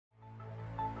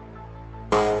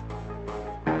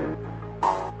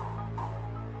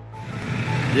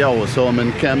Yo, so I'm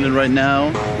in Camden right now.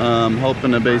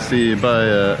 Hoping to basically buy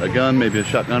a gun, maybe a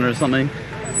shotgun or something.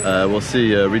 We'll see.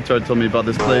 Retard told me about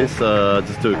this place.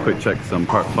 Just do a quick check because I'm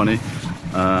part funny.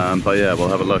 But yeah, we'll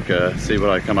have a look, see what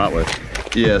I come out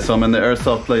with. Yeah, so I'm in the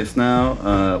airsoft place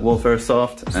now, Wolf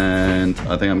Airsoft, and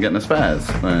I think I'm getting a Spaz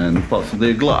and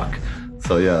possibly a Glock.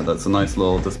 So yeah, that's a nice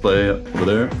little display over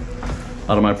there.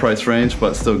 Out of my price range,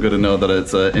 but still good to know that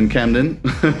it's in Camden.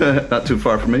 Not too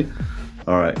far from me.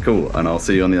 All right, cool, and I'll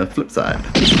see you on the flip side.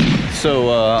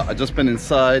 So I just been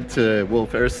inside to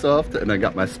Wolf Airsoft and I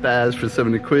got my Spaz for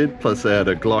 70 quid, plus I had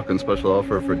a Glock on special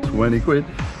offer for 20 quid.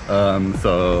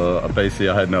 So basically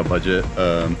I had no budget.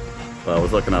 So I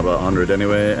was looking at about 100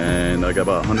 anyway, and I got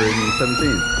about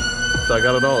 117. So I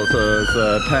got it all, so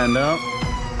it's panned out.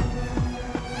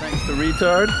 Thanks to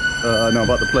Retard. I know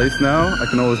about the place now. I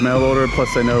can always mail order,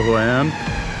 plus I know who I am.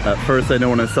 At first they didn't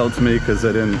want to sell it to me because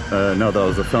they didn't know that I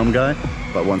was a film guy.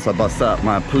 But once I bust out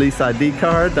my police ID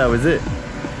card, that was it.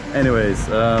 Anyways,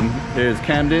 here's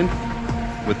Camden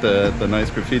with the nice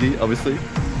graffiti, obviously.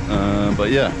 But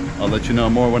yeah, I'll let you know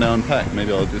more when I unpack.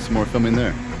 Maybe I'll do some more filming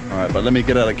there. All right, but let me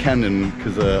get out of Camden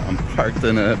because I'm parked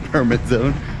in a permit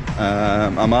zone.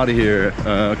 I'm out of here.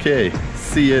 Okay,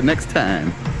 see you next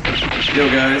time. Yo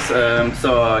guys,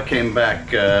 so I came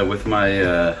back with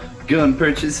my gun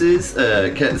purchases.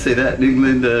 Can't say that in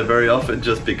England very often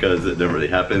just because it never really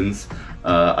happens.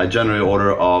 I generally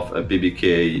order off a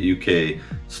BBK UK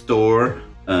store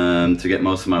to get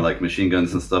most of my like machine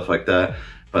guns and stuff like that.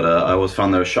 But I always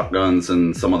found their shotguns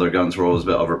and some other guns were always a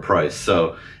bit overpriced.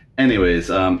 So anyways,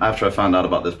 after I found out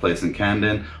about this place in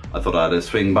Camden, I thought I'd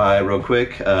swing by real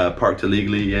quick, parked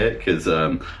illegally, yeah, because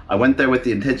I went there with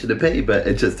the intention to pay, but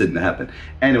it just didn't happen.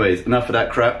 Anyways, enough of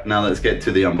that crap. Now let's get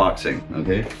to the unboxing,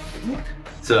 okay?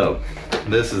 So,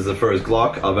 this is the first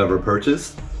Glock I've ever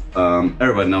purchased.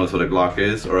 Everybody knows what a Glock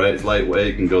is, alright? It's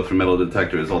lightweight, can go through metal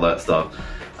detectors, all that stuff.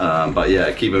 But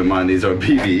yeah, keep in mind these are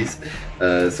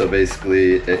BBs. So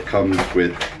basically, it comes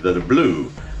with the blue.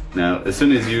 Now, as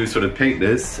soon as you sort of paint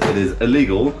this, it is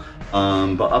illegal.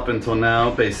 But up until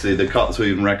now, basically the cops will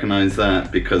even recognize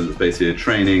that because it's basically a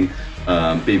training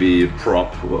BB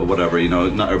prop or whatever, you know,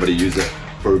 not everybody uses it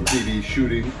for BB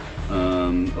shooting.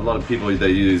 A lot of people,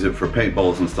 they use it for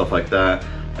paintballs and stuff like that.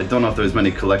 I don't know if there's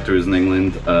many collectors in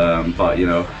England, but you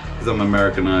know, because I'm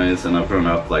Americanized and I've grown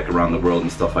up like around the world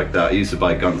and stuff like that, I used to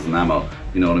buy guns and ammo,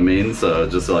 you know what I mean? So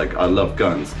just like, I love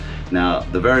guns. Now,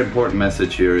 the very important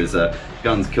message here is that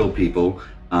guns kill people.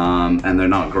 And they're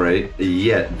not great,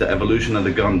 yet the evolution of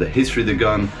the gun, the history of the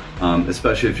gun,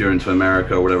 especially if you're into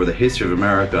America or whatever, the history of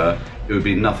America, it would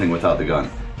be nothing without the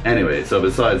gun. Anyway, so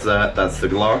besides that, that's the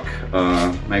Glock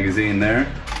magazine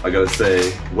there. I gotta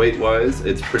say, weight-wise,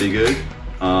 it's pretty good.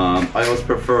 I always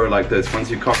prefer like this, once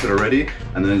you cock it already,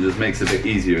 and then it just makes it a bit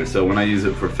easier. So when I use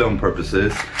it for film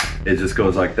purposes, it just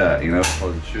goes like that, you know? I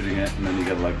was shooting it, and then you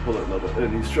gotta like pull it a little bit,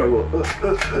 and you struggle,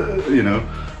 you know?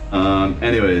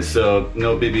 Anyway, so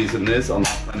no BBs in this. I'm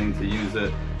not planning to use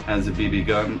it as a BB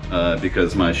gun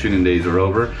because my shooting days are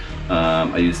over.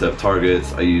 I used to have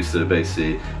targets. I used to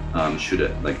basically shoot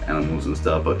at like animals and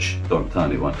stuff, but shh, don't tell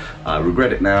anyone. I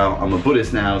regret it now. I'm a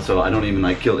Buddhist now, so I don't even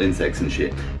like kill insects and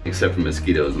shit, except for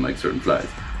mosquitoes and like certain flies.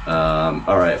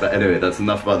 Alright, but anyway, that's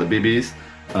enough about the BBs.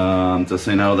 Just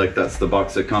so you know, like that's the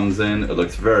box it comes in. It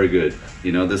looks very good.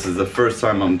 You know, this is the first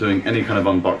time I'm doing any kind of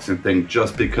unboxing thing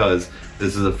just because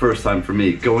this is the first time for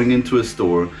me going into a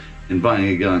store and buying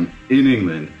a gun in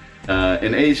England.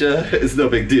 In Asia, it's no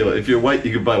big deal. If you're white,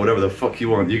 you can buy whatever the fuck you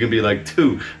want. You can be like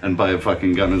 2 and buy a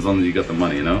fucking gun as long as you got the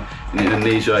money, you know? In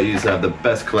Indonesia, I used to have the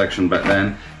best collection back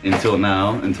then, until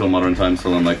now, until modern times,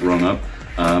 till I'm like grown up.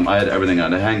 I had everything. I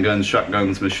had handguns,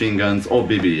 shotguns, machine guns, all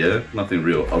BB, yeah? Nothing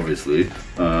real, obviously.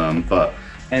 But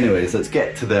anyways, let's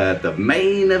get to the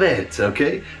main event,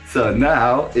 okay? So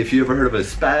now, if you ever heard of a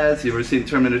Spaz, you ever seen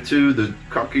Terminator 2, the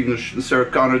cocking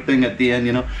Sarah Connor thing at the end,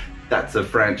 you know? That's a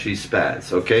Frenchy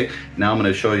Spaz, okay? Now I'm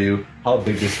gonna show you how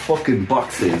big this fucking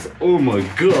box is. Oh my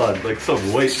god, like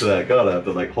some weight to that. God, I have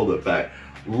to like hold it back.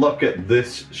 Look at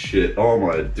this shit. Oh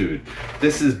my dude.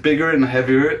 This is bigger and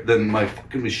heavier than my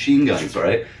fucking machine guns,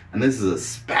 right? And this is a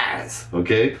Spaz,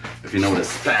 okay? If you know what a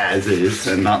Spaz is,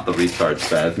 and not the retard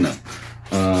Spaz, no.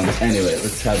 Anyway,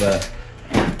 let's have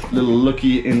a little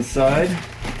looky inside.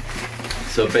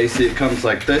 So basically it comes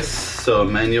like this. So a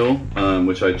manual,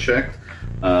 which I checked.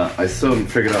 I still haven't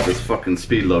figured out this fucking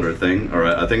speed loader thing.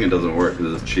 Alright, I think it doesn't work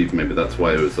because it's cheap. Maybe that's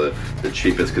why it was the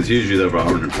cheapest, because usually they're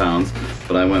over £100.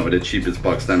 But I went with the cheapest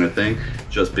box standard thing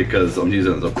just because I'm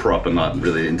using it as a prop and not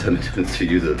really intended to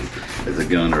use it as a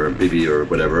gun or a BB or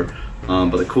whatever.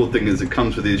 But the cool thing is it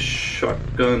comes with these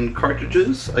shotgun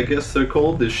cartridges, I guess they're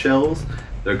called, these shells.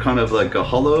 They're kind of like a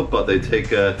hollow, but they take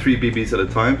 3 BBs at a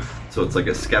time. So it's like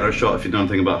a scatter shot. If you know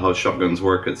anything about how shotguns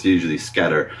work, it's usually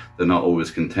scatter. They're not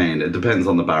always contained. It depends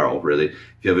on the barrel, really. If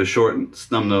you have a short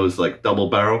snub nose, like double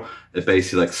barrel, it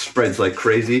basically like spreads like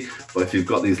crazy. But if you've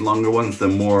got these longer ones, they're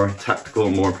more tactical,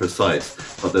 more precise.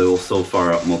 But they will still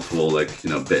fire up multiple, like, you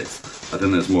know, bits. I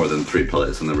think there's more than 3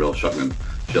 pellets in the real shotgun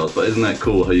shells. But isn't that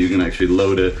cool how you can actually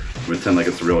load it and pretend like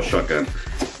it's a real shotgun?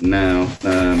 Now,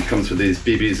 comes with these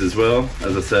BBs as well.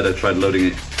 As I said, I tried loading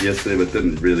it yesterday, but it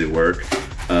didn't really work.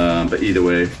 But either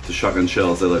way, the shotgun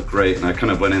shells, they look great. And I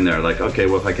kind of went in there like, okay,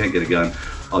 well, if I can't get a gun,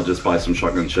 I'll just buy some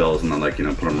shotgun shells and then, like, you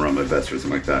know, put them around my vest or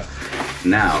something like that.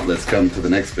 Now, let's come to the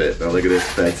next bit. Now, look at this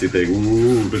fancy thing.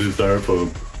 Ooh, a bit of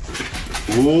styrofoam.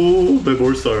 Ooh, a bit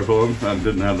more styrofoam. I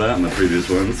didn't have that in the previous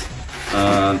ones.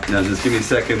 Now, just give me a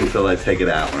second until I take it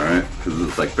out, all right? Because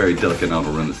it's, like, very delicate now to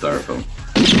run the styrofoam.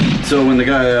 So when the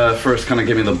guy first kind of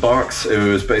gave me the box, it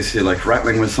was basically like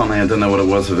rattling with something. I don't know what it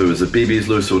was, if it was a BB's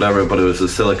loose or whatever, but it was a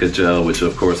silica gel, which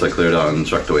of course I cleared out and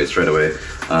chucked away straight away.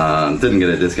 Didn't get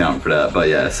a discount for that, but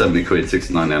yeah, 70 quid,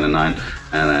 69.99,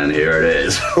 and then here it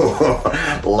is.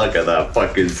 Look at that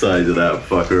fucking size of that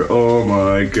fucker. Oh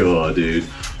my god, dude.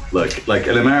 Look, like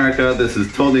in America, this is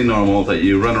totally normal that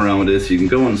you run around with this. You can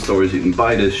go in stores, you can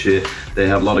buy this shit. They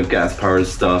have a lot of gas powered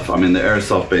stuff. I mean, the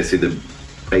airsoft, basically the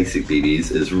basic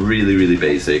BBs is really, really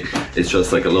basic. It's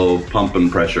just like a low pump and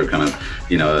pressure kind of,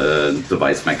 you know,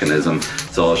 device mechanism.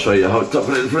 So I'll show you how tough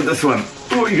it is for this one.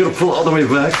 Oh, you gotta pull it all the way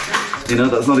back. You know,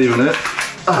 that's not even it.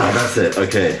 Ah, that's it,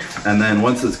 okay. And then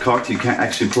once it's cocked, you can't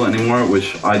actually pull it anymore,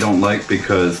 which I don't like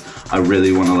because I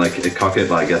really wanna like cock it,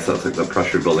 but I guess that's like the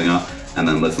pressure building up. And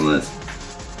then listen to this.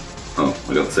 Oh,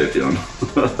 I got the safety on.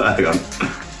 Hang on.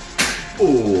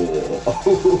 Oh.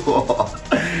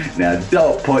 Now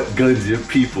don't put guns in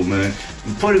people, man.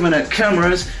 Put them in at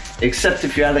cameras, except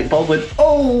if you're Alec Baldwin.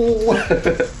 Oh!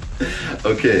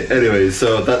 Okay, anyway,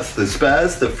 so that's the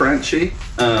Spaz, the Franchi.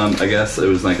 I guess it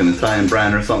was like an Italian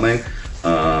brand or something.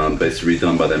 Basically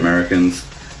redone by the Americans.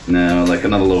 Now, like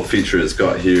another little feature it's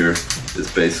got here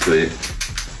is basically,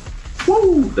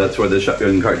 woo! That's where the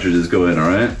shotgun cartridges go in,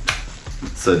 alright?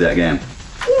 So that again.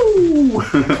 Woo!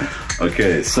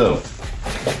 Okay, so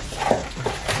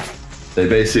they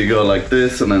basically go like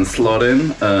this and then slot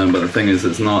in, but the thing is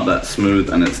it's not that smooth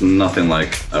and it's nothing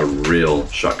like a real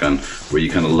shotgun where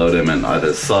you kind of load them in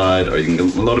either side or you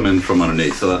can load them in from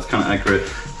underneath. So that's kind of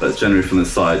accurate, but it's generally from the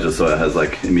side just so it has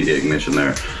like immediate ignition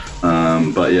there.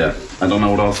 But yeah, I don't know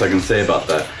what else I can say about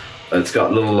that. It's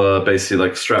got little basically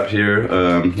like strap here,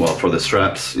 well, for the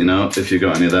straps, you know, if you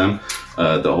got any of them,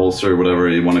 the holster, whatever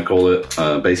you want to call it,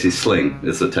 basically sling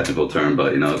is the technical term,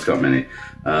 but you know, it's got many.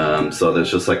 So there's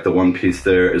just like the one piece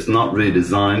there. It's not really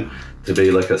designed to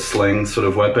be like a sling sort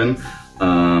of weapon.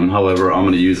 However, I'm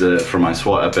going to use it for my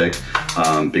SWAT epic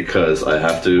because I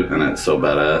have to, and it's so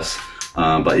badass.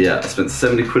 But yeah, I spent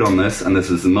 70 quid on this, and this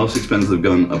is the most expensive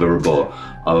gun I've ever bought.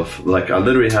 I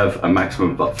literally have a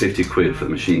maximum of about 50 quid for the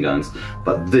machine guns,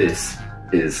 but this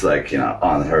is like, you know,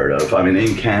 unheard of. I mean,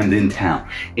 in Camden Town,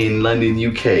 in London,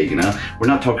 UK, you know, we're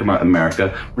not talking about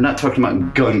America, we're not talking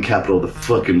about gun capital of the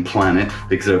fucking planet,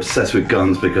 because they're obsessed with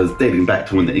guns, because dating back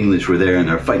to when the English were there and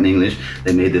they're fighting English,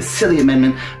 they made this silly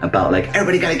amendment about like,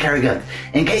 everybody gotta carry guns,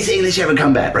 in case the English ever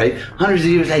come back, right? Hundreds of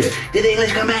years later, did the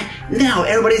English come back? No,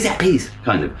 everybody's at peace,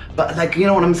 kind of. But like, you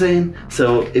know what I'm saying?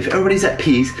 So, if everybody's at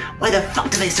peace, why the fuck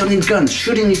do they still need guns?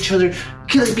 Shooting each other,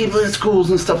 killing people in schools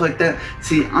and stuff like that.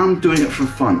 See, I'm doing it for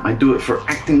fun. I do it for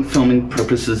acting, filming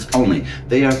purposes only.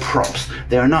 They are props.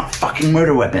 They are not fucking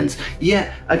murder weapons.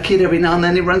 Yeah, a kid every now and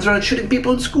then he runs around shooting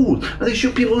people in school, or they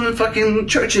shoot people in fucking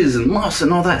churches and mosques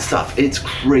and all that stuff. It's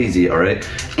crazy, alright?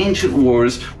 Ancient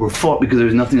wars were fought because there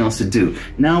was nothing else to do.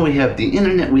 Now we have the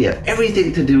internet, we have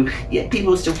everything to do, yet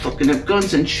people still fucking have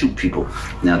guns and shoot people.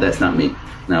 Now that's not me.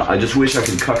 Now I just wish I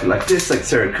could cock it like this, like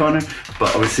Sarah Connor,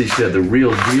 but obviously she had the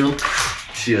real deal.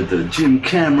 She had the Jim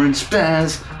Cameron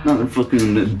Spaz, not the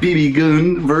fucking BB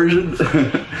gun version.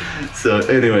 So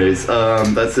anyways,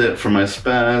 that's it for my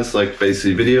Spaz, like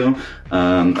basically video.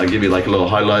 I give you like a little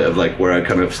highlight of like where I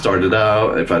kind of started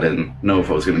out, if I didn't know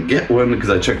if I was gonna get one, because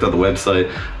I checked out the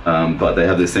website, but they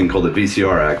have this thing called the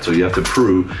VCR Act, so you have to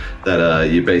prove that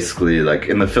you basically like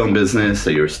in the film business,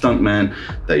 that you're a stuntman,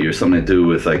 that you're something to do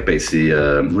with like basically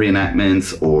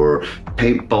reenactments or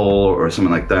paintball or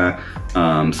something like that.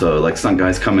 So like stunt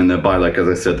guys come in, they buy, like as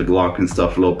I said, the Glock and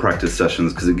stuff, little practice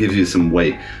sessions, because it gives you some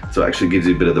weight, so it actually gives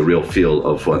you a bit of the real feel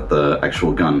of what the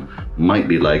actual gun might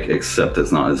be like, except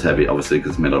it's not as heavy, obviously,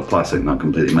 because it's made out of plastic, not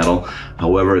completely metal.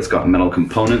 However, it's got metal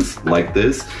components like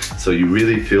this, so you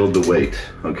really feel the weight,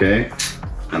 okay?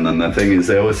 And then the thing is,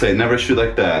 they always say never shoot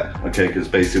like that, okay? Because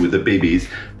basically with the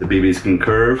BBs can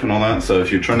curve and all that. So if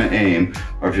you're trying to aim,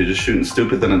 or if you're just shooting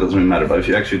stupid, then it doesn't really matter. But if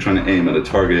you're actually trying to aim at a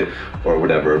target or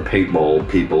whatever, paintball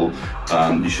people,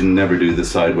 you should never do this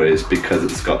sideways because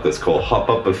it's got this called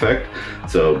hop-up effect.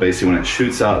 So basically when it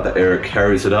shoots out, the air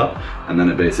carries it up and then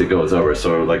it basically goes over.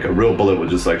 So like a real bullet would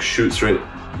just like shoot straight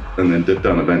and then dip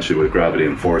down eventually with gravity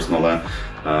and force and all that.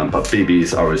 But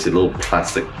BBs are obviously little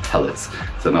plastic pellets,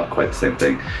 so not quite the same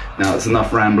thing. Now it's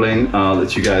enough rambling. I'll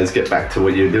let you guys get back to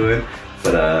what you're doing.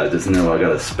 But just know I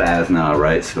got a spaz now,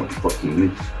 right? So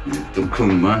don't come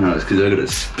to my house because I got a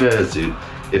spaz, dude.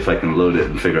 If I can load it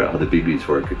and figure out how the BBs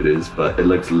work, it is. But it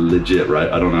looks legit, right?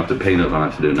 I don't have to paint it, I don't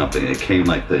have to do nothing. It came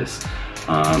like this.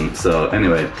 So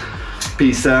anyway,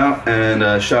 peace out,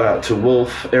 and shout out to Wolf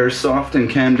Airsoft in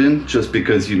Camden, just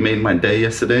because you made my day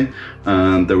yesterday.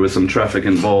 There was some traffic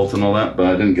involved and all that, but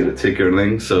I didn't get a ticket or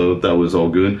anything, so that was all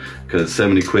good, because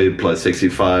 70 quid plus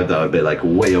 65, that would be like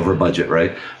way over budget,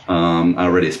 right? I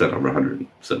already spent over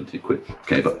 170 quid.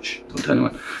 Okay, but shh, don't tell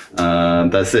anyone.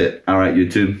 That's it. All right,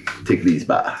 YouTube, take these,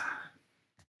 bye.